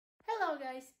Hello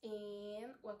guys,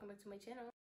 and welcome back to my channel.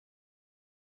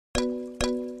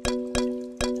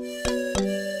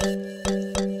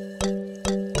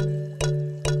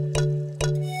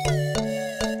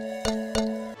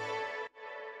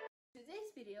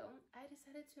 Today's video, I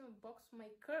decided to unbox my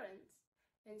current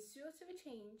and soon to be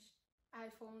changed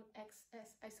iPhone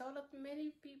XS. I saw that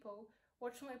many people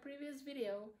watched my previous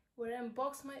video where I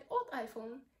unboxed my old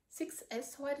iPhone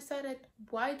 6S, so I decided,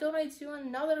 why don't I do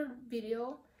another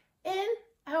video and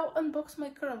I'll unbox my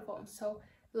current phone. So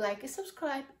like and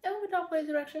subscribe, and without further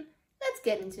direction, let's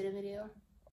get into the video.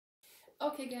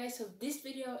 Okay guys, so this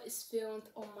video is filmed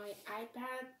on my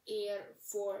iPad Air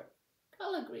 4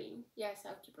 color green. Yes,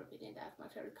 I'll keep repeating that. My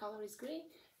favorite color is green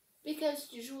because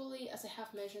usually, as I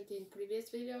have mentioned in previous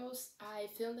videos, I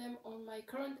film them on my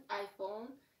current iPhone.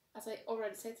 As I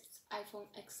already said, it's iPhone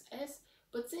XS.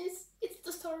 But since it's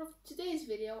the start of today's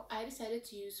video, I decided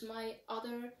to use my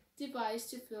other device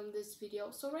to film this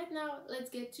video. So right now, let's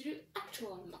get to the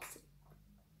actual unboxing.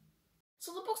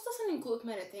 So the box doesn't include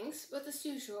many things, but as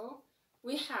usual,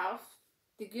 we have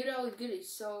the good old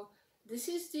goodies. So this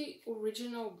is the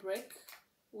original brick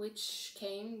which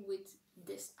came with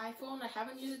this iPhone. I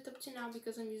haven't used it up to now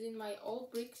because I'm using my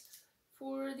old brick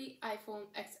for the iPhone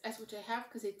XS, which I have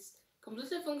because it's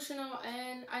completely functional,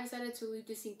 and I decided to leave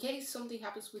this in case something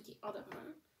happens with the other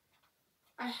one.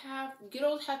 I have good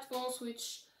old headphones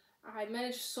which I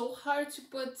managed so hard to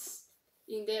put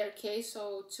in their case,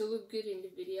 so to look good in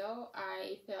the video.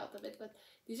 I failed a bit, but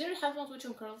these are the headphones which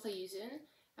I'm currently using.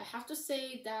 I have to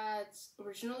say that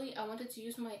originally I wanted to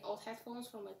use my old headphones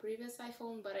from my previous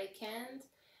iPhone, but I can't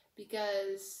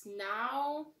because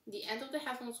now the end of the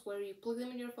headphones where you plug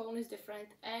them in your phone is different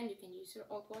and you can use your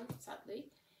old one, sadly.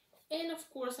 And of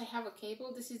course I have a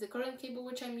cable. This is the current cable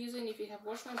which I'm using. If you have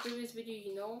watched my previous video,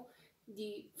 you know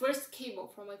the first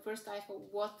cable from my first iPhone,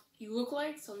 what it looked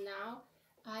like. So now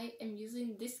I am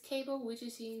using this cable, which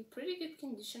is in pretty good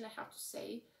condition, I have to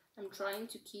say. I'm trying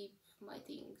to keep my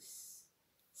things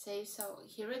safe. So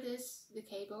here it is, the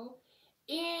cable.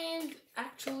 And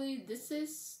actually this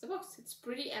is the box. It's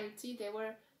pretty empty. There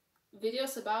were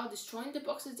videos about destroying the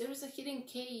boxes. There is a hidden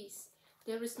case.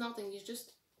 There is nothing. It's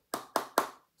just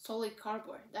solid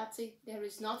cardboard. That's it. There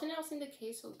is nothing else in the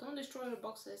case, so don't destroy your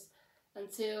boxes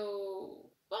until,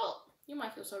 well, you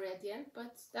might feel sorry at the end,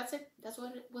 but that's it. That's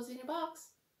what it was in a box.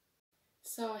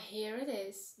 So here it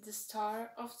is, the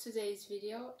start of today's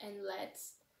video, and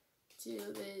let's do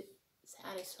the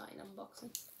satisfying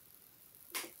unboxing.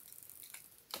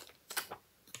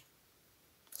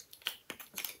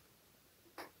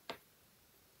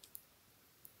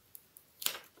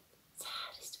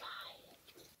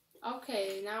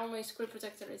 Okay, now my screen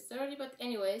protector is dirty, but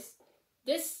anyways,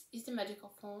 this is the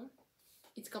magical phone.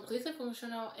 It's completely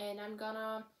functional and I'm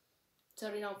gonna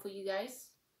turn it on for you guys.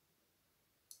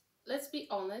 Let's be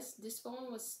honest, this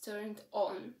phone was turned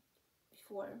on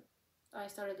before I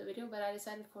started the video, but I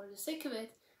decided for the sake of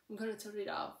it, I'm gonna turn it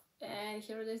off. And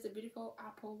here it is, the beautiful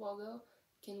Apple logo.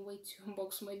 Can't wait to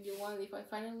unbox my new one if I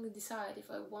finally decide if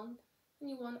I want a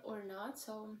new one or not.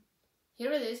 So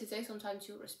here it is, it takes some time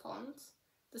to respond.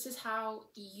 This is how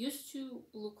it used to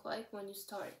look like when you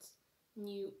start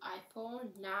new iPhone.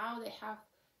 Now they have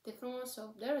different ones,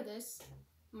 so there it is.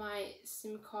 My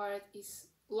SIM card is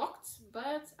locked,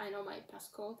 but I know my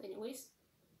passcode anyways.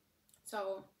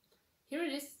 So here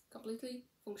it is, completely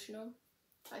functional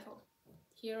iPhone.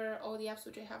 Here are all the apps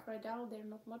which I have right now. They're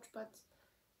not much, but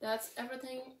that's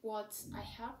everything what I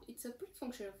have. It's a pretty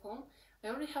functional phone. I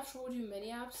already have showed you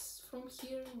many apps from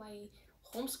here. My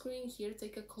home screen here,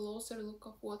 take a closer look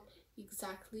of what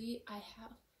exactly I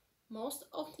have. Most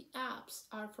of the apps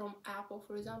are from Apple.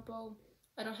 For example,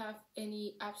 I don't have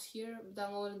any apps here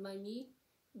downloaded by me.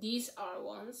 These are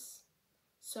ones.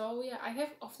 So yeah, I have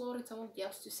offloaded some of the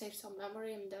apps to save some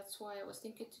memory, and that's why I was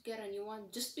thinking to get a new one,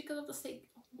 just because of the sake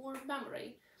of more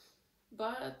memory.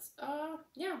 But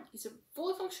yeah, it's a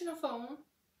fully functional phone.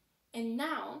 And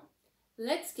now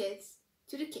let's get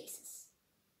to the cases.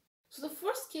 So the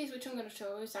first case which I'm going to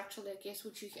show is actually a case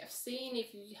which you have seen.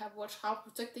 If you have watched how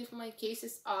protective my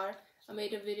cases are, I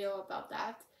made a video about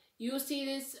that. You will see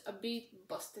this a bit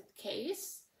busted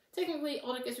case. Technically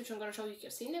all the cases which I'm going to show you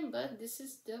have seen them, but this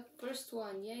is the first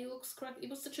one. Yeah, it looks correct. It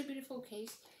was such a beautiful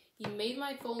case. He made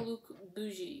my phone look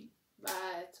bougie,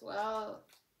 but well,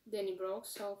 then he broke.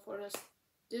 So for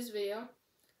this video,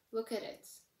 look at it.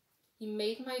 He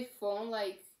made my phone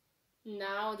like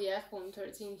now the iPhone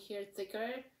 13 here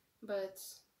thicker, but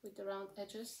with the round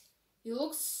edges. It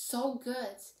looks so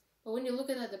good, but when you look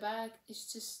at the back,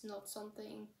 it's just not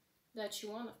something that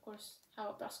you want. Of course, have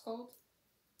a passcode,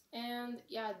 and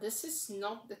yeah, this is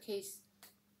not the case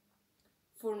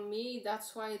for me,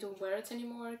 that's why I don't wear it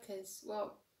anymore, because,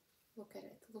 well, look at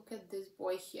it. Look at this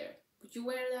boy here. Would you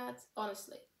wear that?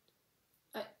 Honestly.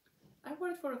 I wore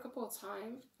it for a couple of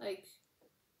times, like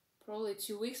probably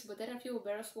 2 weeks, but then I feel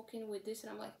embarrassed walking with this,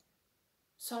 and I'm like,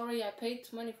 sorry, I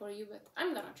paid money for you, but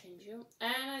I'm gonna change you.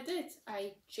 And I did.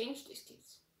 I changed this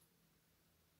case.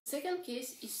 Second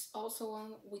case is also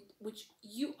one with which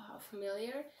you are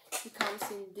familiar. It comes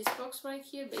in this box right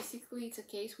here. Basically, it's a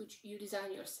case which you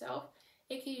design yourself.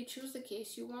 aka you choose the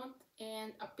case you want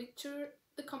and a picture,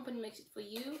 the company makes it for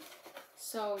you.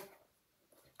 So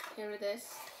here it is,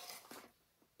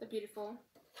 the beautiful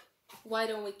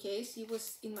white only case. It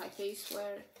was in my phase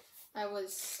where I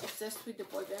was obsessed with the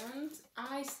boy band.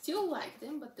 I still like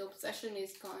them, but the obsession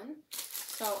is gone.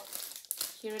 So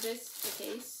here it is, the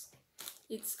case.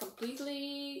 It's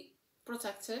completely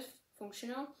protective,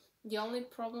 functional. The only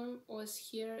problem was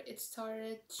here, it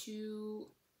started to,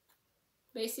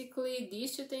 basically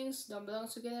these two things don't belong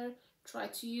together.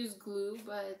 Tried to use glue,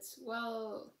 but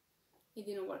well, it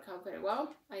didn't work out very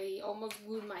well. I almost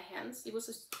glued my hands. It was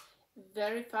a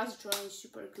very fast drying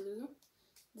super glue.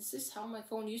 This is how my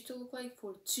phone used to look like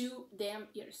for 2 damn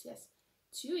years. Yes,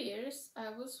 2 years I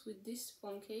was with this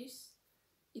phone case.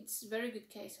 It's a very good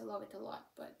case, I love it a lot,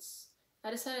 but I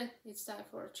decided it's time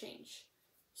for a change.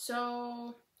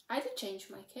 So I did change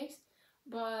my case,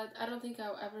 but I don't think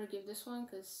I'll ever give this one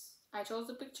because I chose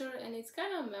the picture and it's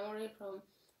kind of a memory from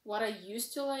what I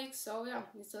used to like. So yeah,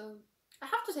 I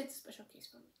have to say it's a special case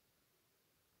for me.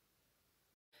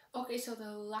 Okay, so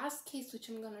the last case which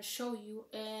I'm gonna show you,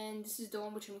 and this is the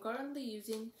one which I'm currently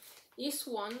using, is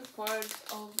one part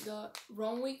of the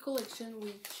runway collection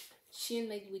which Shein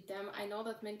made with them. I know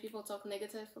that many people talk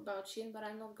negative about Shein, but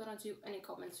I'm not gonna do any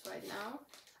comments right now.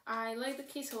 I like the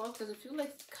case a lot because I feel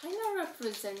like it kind of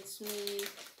represents me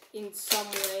in some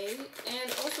way,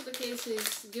 and also the case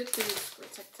is good because it's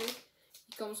protected.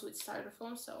 It comes with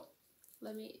styrofoam, so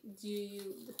let me do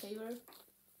you the favor.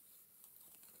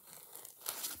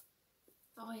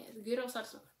 Oh yeah, the good old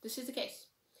styrofoam. This is the case.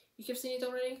 You have seen it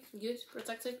already. Good,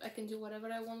 protective. I can do whatever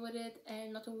I want with it,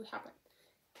 and nothing will happen.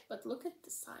 But look at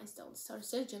the signs down the star. It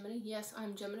says Gemini. Yes,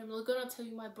 I'm Gemini. I'm not gonna tell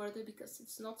you my birthday because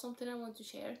it's not something I want to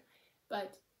share.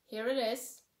 But here it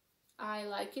is. I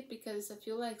like it because I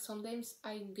feel like sometimes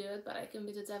I'm good, but I can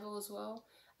be the devil as well.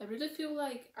 I really feel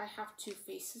like I have two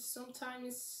faces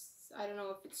sometimes. I don't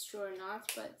know if it's true or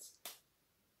not, but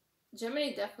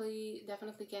Gemini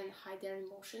definitely can hide their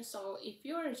emotions. So if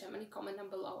you're a Gemini, comment down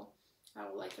below. I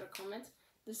would like your comment.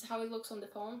 This is how it looks on the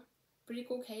phone. Pretty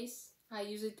cool case. I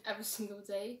use it every single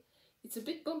day. It's a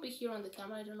bit bumpy here on the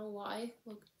camera. I don't know why.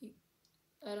 Look,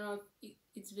 I don't know if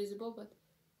it's visible, but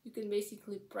you can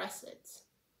basically press it.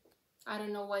 I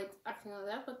don't know why it's acting like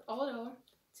that, but although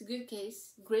it's a good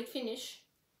case, great finish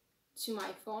to my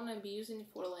phone. I've been using it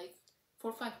for like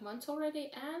 4 or 5 months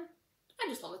already, and I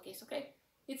just love the case, okay?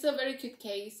 It's a very cute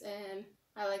case, and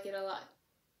I like it a lot.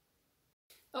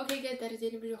 Okay guys, that is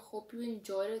it. I hope you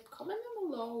enjoyed it. Comment down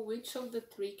below which of the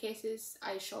 3 cases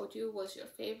I showed you was your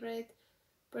favorite.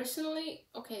 Personally,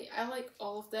 okay, I like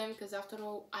all of them because after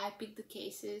all, I picked the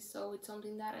cases, so it's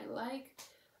something that I like.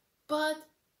 But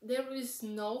there is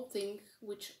no thing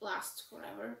which lasts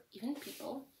forever, even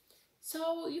people.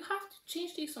 So you have to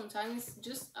change these sometimes,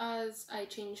 just as I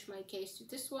changed my case to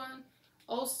this one.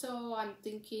 Also, I'm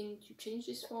thinking to change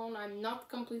this phone. I'm not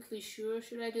completely sure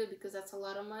should I do it because that's a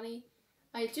lot of money.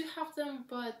 I do have them,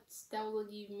 but that will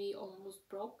leave me almost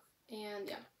broke. And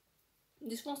yeah,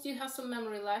 this one still has some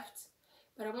memory left,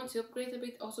 but I want to upgrade a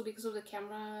bit also because of the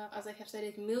camera. As I have said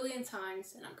it a million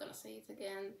times, and I'm gonna say it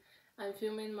again, I'm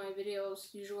filming my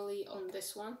videos usually on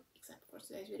this one, except for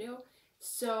today's video.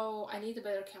 So I need a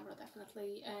better camera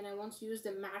definitely, and I want to use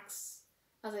the max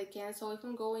as I can. So if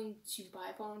I'm going to buy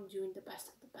a phone, I'm doing the best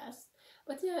of the best.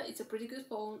 But yeah, it's a pretty good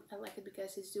phone. I like it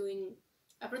because it's doing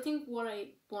everything what I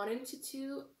wanted to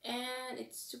do, and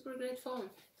it's super great phone.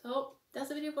 So that's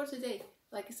the video for today.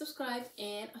 Like and subscribe,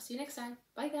 and I'll see you next time.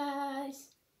 Bye guys.